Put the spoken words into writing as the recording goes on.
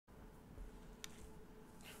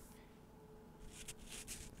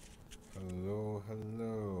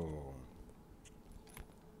Hello.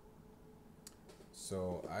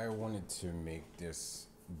 So, I wanted to make this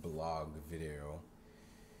blog video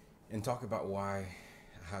and talk about why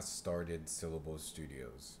I started Syllable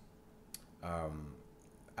Studios. Um,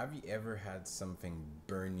 have you ever had something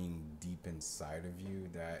burning deep inside of you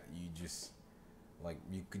that you just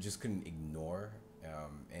couldn't ignore?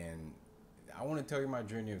 And I want to tell you my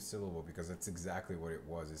journey of Syllable because that's exactly what it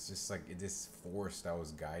was. It's just like this force that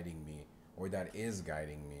was guiding me, or that is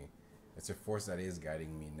guiding me. It's a force that is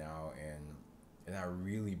guiding me now, and I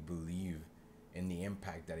really believe in the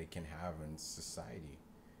impact that it can have in society.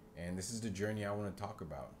 And this is the journey I want to talk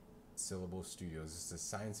about. Syllable Studios. It's a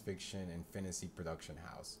science fiction and fantasy production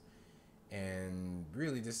house. And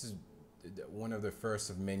really, this is one of the first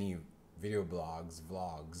of many video vlogs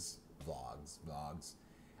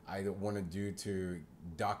I want to do to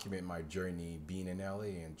document my journey being in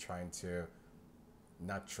LA and trying to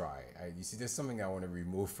not try. You see, there's something I want to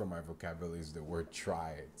remove from my vocabulary is the word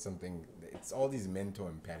try. It's all these mental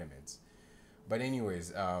impediments. But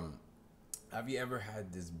anyways, have you ever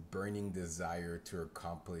had this burning desire to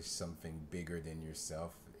accomplish something bigger than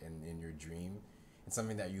yourself in your dream? It's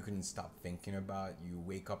something that you couldn't stop thinking about. You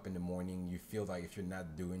wake up in the morning, you feel like if you're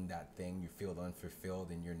not doing that thing, you feel unfulfilled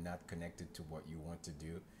and you're not connected to what you want to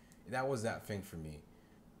do. That was that thing for me.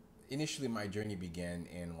 Initially, my journey began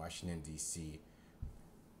in Washington, D.C.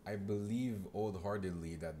 I believe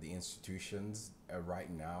wholeheartedly that the institutions right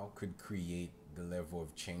now could create the level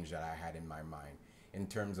of change that I had in my mind in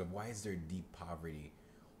terms of why is there deep poverty?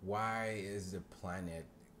 Why is the planet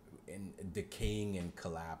in decaying and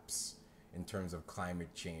collapse in terms of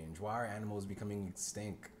climate change? Why are animals becoming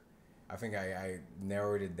extinct? I think I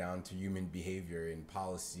narrowed it down to human behavior, and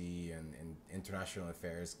policy and international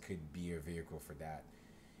affairs could be a vehicle for that.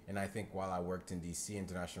 And I think while I worked in DC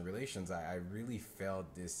international relations, I really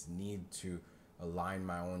felt this need to align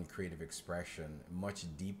my own creative expression much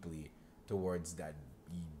deeply towards that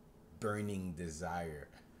burning desire.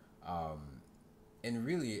 Um, and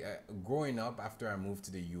really, growing up after I moved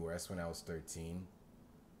to the US when I was 13,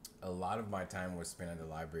 a lot of my time was spent at the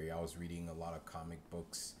library. I was reading a lot of comic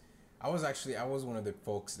books. I was one of the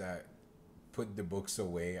folks that put the books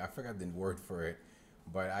away. I forgot the word for it,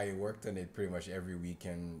 but I worked on it pretty much every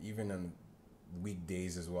weekend, even on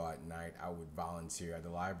weekdays as well. At night, I would volunteer at the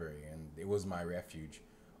library, and it was my refuge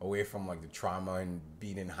away from like the trauma and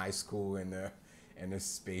being in high school and in a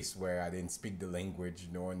space where I didn't speak the language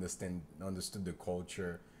nor understood the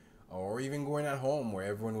culture, or even going at home where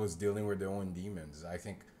everyone was dealing with their own demons. I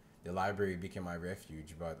think the library became my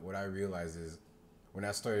refuge. But what I realized is when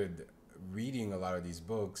I started reading a lot of these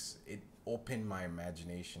books, it opened my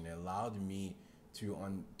imagination. It allowed me to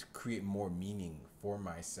create more meaning for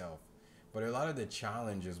myself. But a lot of the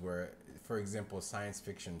challenges were, for example, science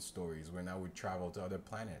fiction stories. When I would travel to other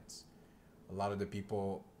planets, a lot of the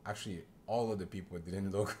people, actually all of the people,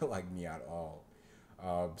 didn't look like me at all.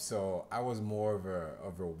 So I was more of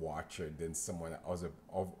a watcher than someone. I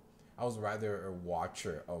was rather a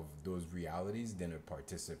watcher of those realities than a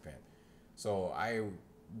participant. So I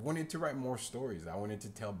wanted to write more stories. I wanted to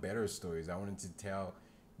tell better stories. I wanted to tell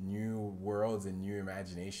new worlds and new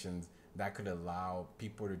imaginations that could allow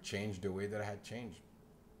people to change the way that I had changed.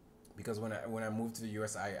 Because when I moved to the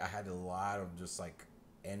US, I had a lot of just like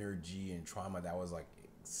energy and trauma that was like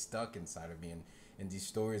stuck inside of me, and these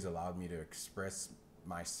stories allowed me to express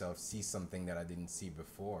myself, see something that I didn't see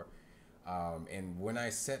before. And when I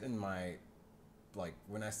set in my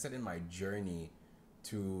journey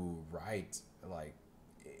to write, like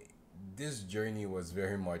this journey was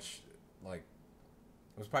very much like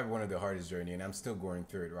it was probably one of the hardest journey, and I'm still going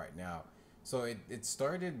through it right now. So it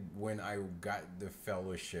started when I got the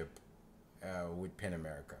fellowship with Pen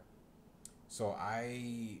America. So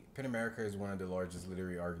Pen America is one of the largest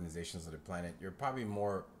literary organizations on the planet. You're probably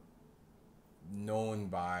more known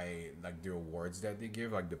by like the awards that they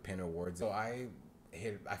give, like the Pen Awards. So I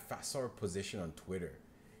saw a position on Twitter,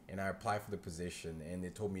 and I applied for the position, and they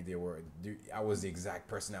told me I was the exact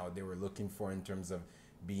person out they were looking for in terms of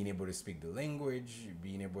being able to speak the language,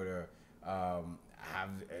 being able to have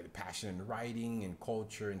a passion in writing and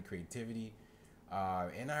culture and creativity.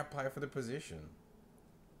 And I applied for the position.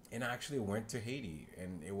 And I actually went to Haiti,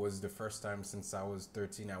 and it was the first time since I was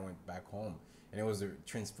 13 I went back home, and it was a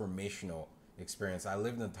transformational experience. I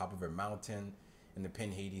lived on top of a mountain in the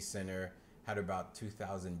Penn Haiti Center, had about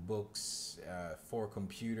 2,000 books, 4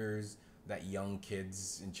 computers that young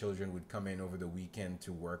kids and children would come in over the weekend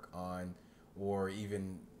to work on, or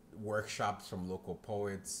even workshops from local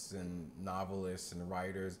poets and novelists and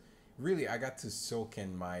writers. Really, I got to soak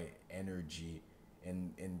in my energy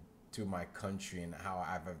and to my country and how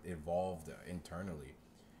I've evolved internally.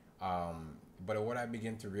 But what I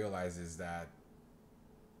began to realize is that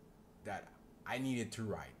I needed to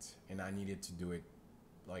write and I needed to do it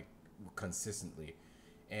like consistently.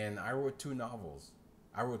 And I wrote two novels.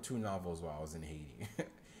 I wrote two novels while I was in Haiti.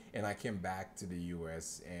 And I came back to the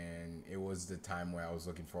US, and it was the time where I was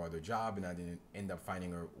looking for other job and I didn't end up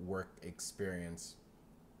finding a work experience.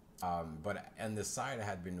 But on the side, I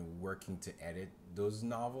had been working to edit those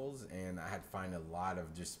novels, and I had find a lot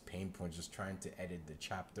of just pain points, just trying to edit the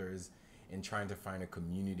chapters and trying to find a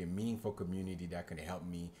community, a meaningful community that could help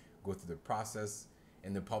me go through the process.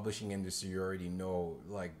 In the publishing industry, you already know,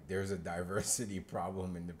 like, there's a diversity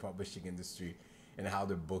problem in the publishing industry and how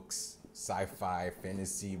the books, sci-fi,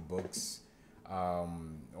 fantasy books,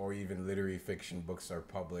 or even literary fiction books are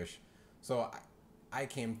published. So I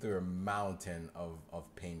came through a mountain of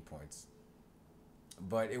pain points.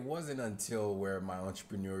 But it wasn't until where my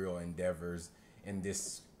entrepreneurial endeavors in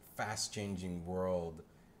this fast changing world,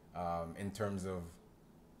 in terms of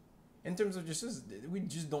just we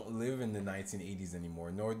just don't live in the 1980s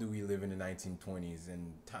anymore, nor do we live in the 1920s,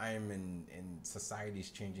 and time and society is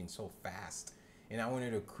changing so fast. And I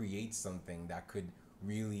wanted to create something that could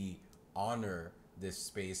really honor this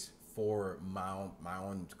space for my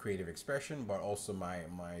own creative expression, but also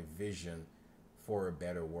my vision for a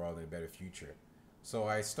better world and a better future. So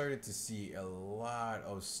I started to see a lot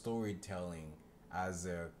of storytelling as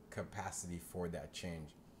a capacity for that change.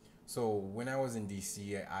 So when I was in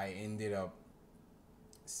DC, I ended up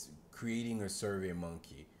creating a survey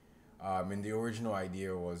monkey. And the original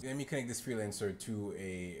idea was, let me connect this freelancer to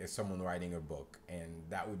a someone writing a book, and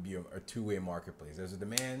that would be a two-way marketplace. There's a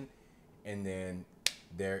demand, and then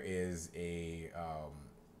there is a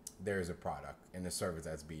product and a service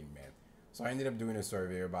that's being met. So I ended up doing a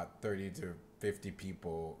survey of about 30 to 50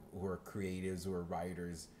 people who are creatives, who are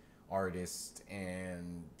writers, artists,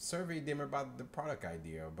 and surveyed them about the product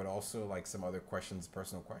idea, but also like some other questions,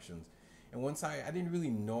 personal questions. And once I didn't really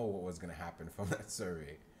know what was going to happen from that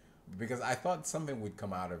survey, because I thought something would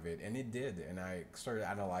come out of it, and it did. And I started to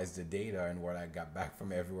analyze the data and what I got back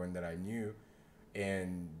from everyone that I knew,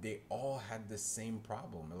 and they all had the same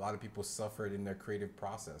problem. A lot of people suffered in their creative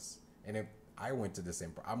process, and if I went to the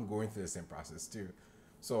same, I'm going through the same process too.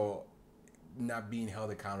 So not being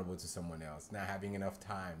held accountable to someone else, not having enough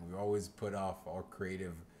time. We always put off our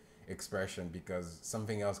creative expression because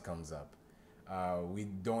something else comes up. We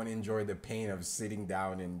don't enjoy the pain of sitting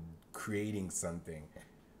down and creating something,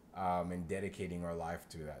 and dedicating our life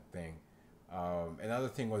to that thing. Another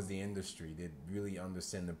thing was the industry. They really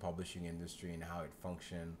understand the publishing industry and how it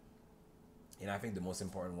functioned. And I think the most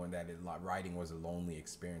important one, that writing was a lonely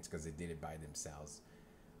experience because they did it by themselves.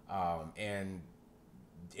 And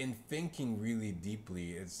in thinking really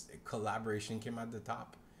deeply, it's collaboration came at the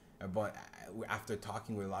top. But after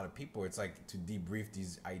talking with a lot of people, it's like, to debrief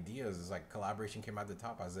these ideas, it's like collaboration came at the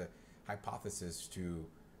top as a hypothesis to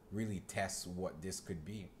really test what this could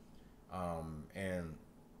be. And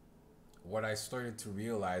what I started to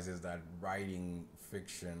realize is that writing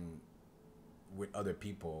fiction with other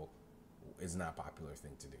people is not a popular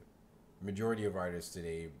thing to do. Majority of writers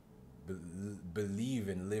today believe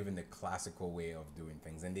and live in the classical way of doing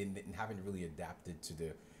things, and they haven't really adapted to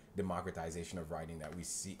the democratization of writing that we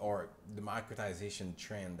see, or democratization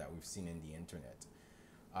trend that we've seen in the internet.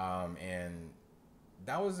 And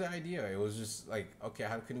that was the idea. It was just like, okay,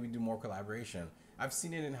 how can we do more collaboration? I've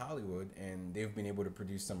seen it in Hollywood, and they've been able to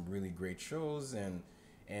produce some really great shows, and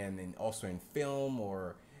also in film,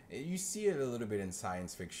 or you see it a little bit in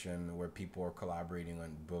science fiction where people are collaborating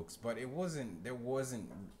on books, but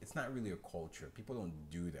it's not really a culture. People don't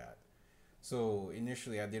do that. So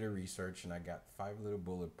initially I did a research, and I got 5 little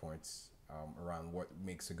bullet points around what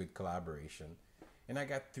makes a good collaboration. And I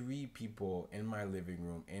got 3 people in my living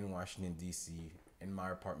room in Washington, D.C., in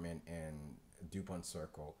my apartment in DuPont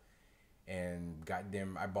Circle, and got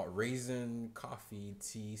them. I bought raisin, coffee,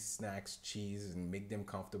 tea, snacks, cheese, and make them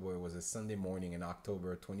comfortable. It was a Sunday morning in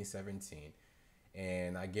October 2017,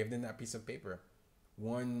 and I gave them that piece of paper.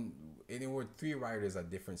 And there were 3 writers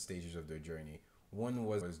at different stages of their journey. One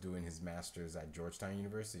was doing his master's at Georgetown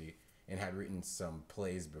University and had written some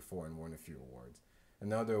plays before and won a few awards.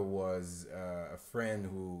 Another was a friend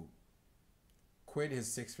who quit his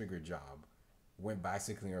 6-figure job, went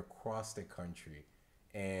bicycling across the country,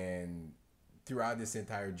 and throughout this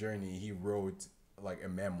entire journey, he wrote like a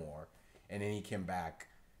memoir. And then he came back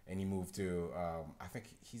and he moved to, I think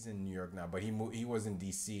he's in New York now, but he was in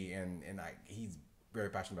DC, and he's very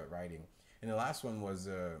passionate about writing. And the last one was,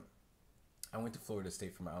 I went to Florida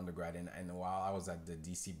State for my undergrad, and while I was at the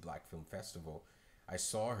DC Black Film Festival, I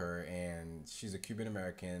saw her, and she's a Cuban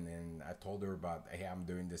American, and I told her about, hey, I'm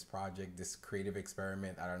doing this project, this creative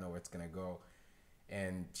experiment. I don't know where it's gonna go,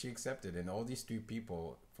 and she accepted. And all these three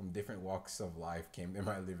people from different walks of life came to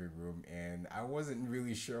my living room, and I wasn't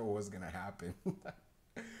really sure what was gonna happen.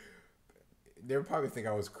 They would probably think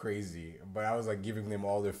I was crazy, but I was like giving them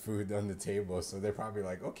all their food on the table, so they're probably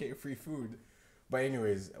like, okay, free food. But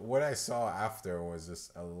anyways, what I saw after was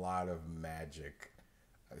just a lot of magic.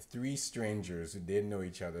 Three strangers who didn't know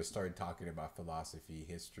each other started talking about philosophy,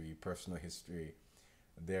 history, personal history,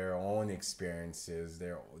 their own experiences,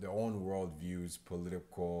 their own worldviews,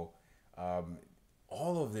 political, um,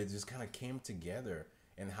 all of it just kind of came together,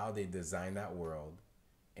 and how they designed that world,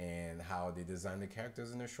 and how they designed the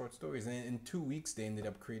characters in their short stories. And in 2 weeks, they ended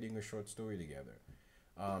up creating a short story together.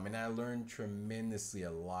 And I learned tremendously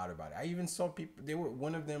a lot about it. I even saw people. They were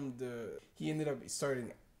one of them. He ended up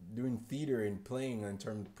starting doing theater and playing in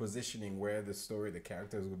terms of positioning where the story, the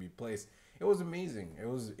characters would be placed. It was amazing. It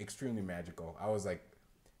was extremely magical. I was like,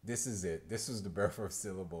 this is it. This is the birth of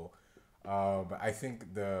Syllable. But I think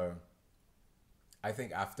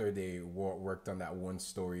after they worked on that one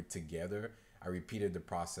story together, I repeated the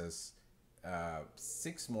process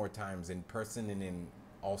 6 more times in person and in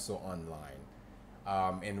also online.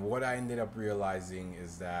 And what I ended up realizing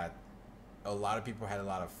is that a lot of people had a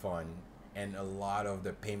lot of fun, and a lot of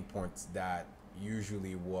the pain points that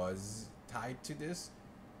usually was tied to this,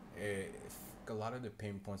 eh, a lot of the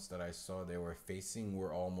pain points that I saw they were facing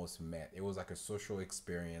were almost met. It was like a social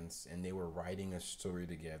experience, and they were writing a story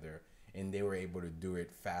together, and they were able to do it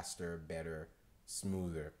faster, better,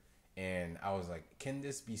 smoother. And I was like, can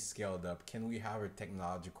this be scaled up? Can we have a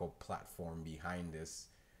technological platform behind this?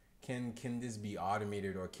 Can this be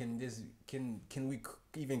automated, or can we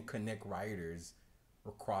even connect writers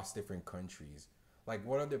across different countries? Like,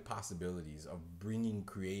 what are the possibilities of bringing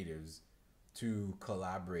creatives to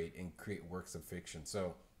collaborate and create works of fiction?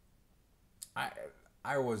 So I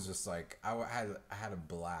I was just like, I had a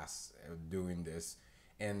blast doing this,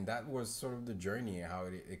 and that was sort of the journey how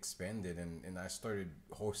it expanded. And I started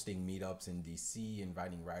hosting meetups in DC,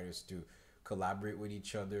 inviting writers to collaborate with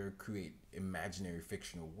each other, create imaginary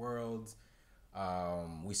fictional worlds.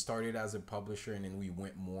 We started as a publisher, and then we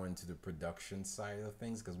went more into the production side of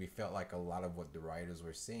things, because we felt like a lot of what the writers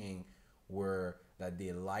were saying were that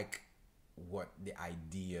they like what the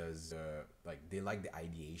ideas, like they like the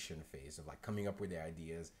ideation phase of like coming up with the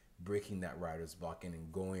ideas, breaking that writer's block, and then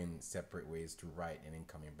going separate ways to write, and then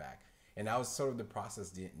coming back. And that was sort of the process,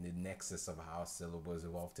 the nexus of how Syllable has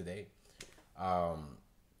evolved today. um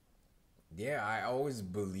yeah, I always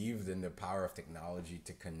believed in the power of technology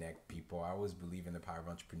to connect people. I always believe in the power of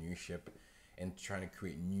entrepreneurship and trying to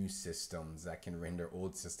create new systems that can render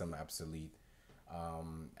old system obsolete.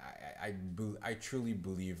 I truly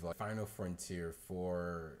believe like final frontier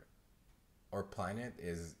for our planet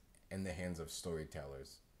is in the hands of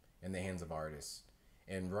storytellers, in the hands of artists.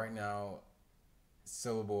 And right now,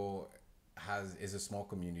 Syllable has is a small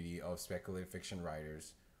community of speculative fiction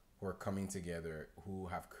writers who are coming together, who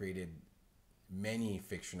have created many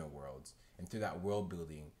fictional worlds. And through that world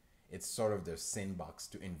building, it's sort of the sandbox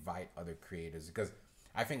to invite other creators. Because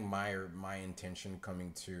I think my intention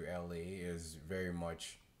coming to LA is very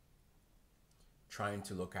much trying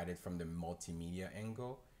to look at it from the multimedia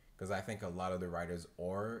angle, because I think a lot of the writers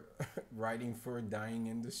are writing for a dying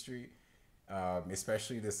industry,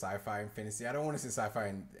 especially the sci-fi and fantasy. I don't want to say sci-fi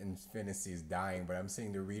and fantasy is dying, but I'm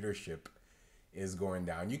saying the readership is going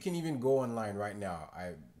down. You can even go online right now.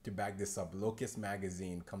 To back this up, Locust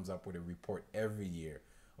Magazine comes up with a report every year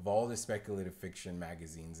of all the speculative fiction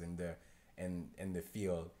magazines in the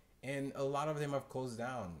field, and a lot of them have closed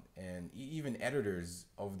down, and even editors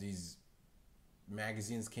of these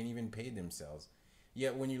magazines can't even pay themselves.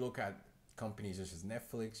 Yet when you look at companies such as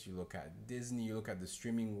Netflix, you look at Disney, you look at the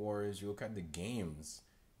streaming wars, you look at the games,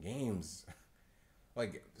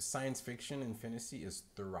 like science fiction and fantasy is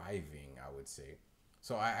thriving, I would say.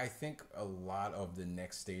 So I think a lot of the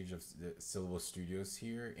next stage of the Syllable Studios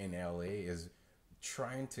here in LA is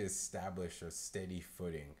trying to establish a steady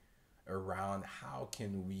footing around how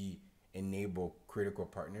can we enable critical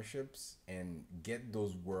partnerships and get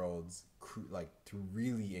those worlds like to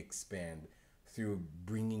really expand through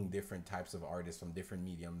bringing different types of artists from different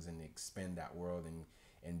mediums and expand that world,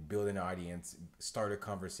 and build an audience, start a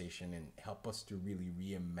conversation, and help us to really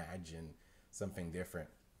reimagine something different.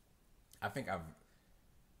 I think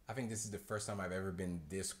I think this is the first time I've ever been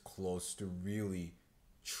this close to really,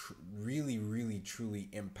 really, truly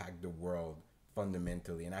impact the world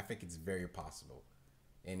fundamentally, and I think it's very possible.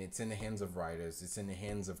 And it's in the hands of writers. It's in the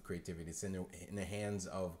hands of creativity. It's in the hands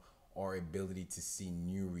of our ability to see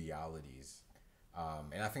new realities.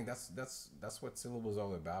 And I think that's what Syllable is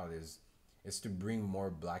all about, is to bring more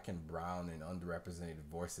black and brown and underrepresented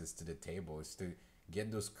voices to the table, is to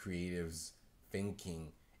get those creatives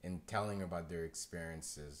thinking and telling about their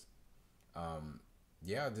experiences.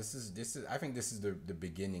 Yeah, this is I think this is the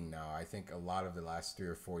beginning now. I think a lot of the last 3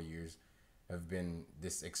 or 4 years have been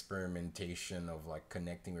this experimentation of like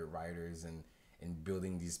connecting with writers and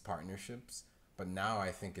building these partnerships. But now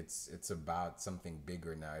I think it's about something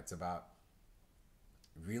bigger now. It's about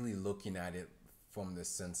really looking at it from the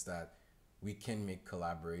sense that we can make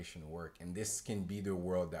collaboration work, and this can be the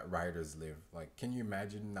world that writers live. Like, can you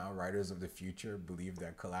imagine now writers of the future believe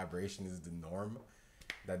that collaboration is the norm,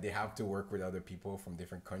 that they have to work with other people from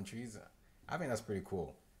different countries? I think that's pretty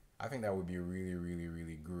cool. I think that would be a really, really,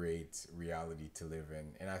 really great reality to live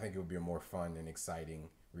in, and I think it would be a more fun and exciting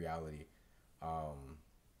reality. Um,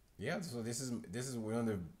 yeah, so this is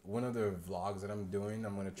one of the vlogs that I'm doing.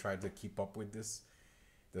 I'm gonna try to keep up with this,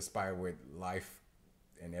 despite with life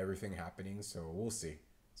and everything happening. So we'll see.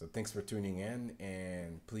 So thanks for tuning in,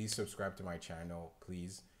 and please subscribe to my channel.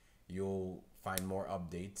 Please, you'll find more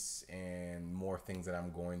updates and more things that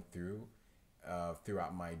I'm going through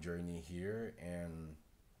throughout my journey here. And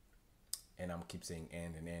I'm keep saying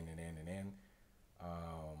and.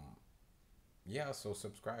 Um, yeah, so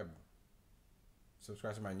subscribe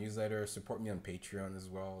to my newsletter, support me on Patreon as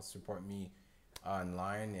well, support me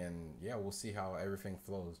online, and yeah, we'll see how everything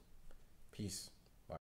flows. Peace.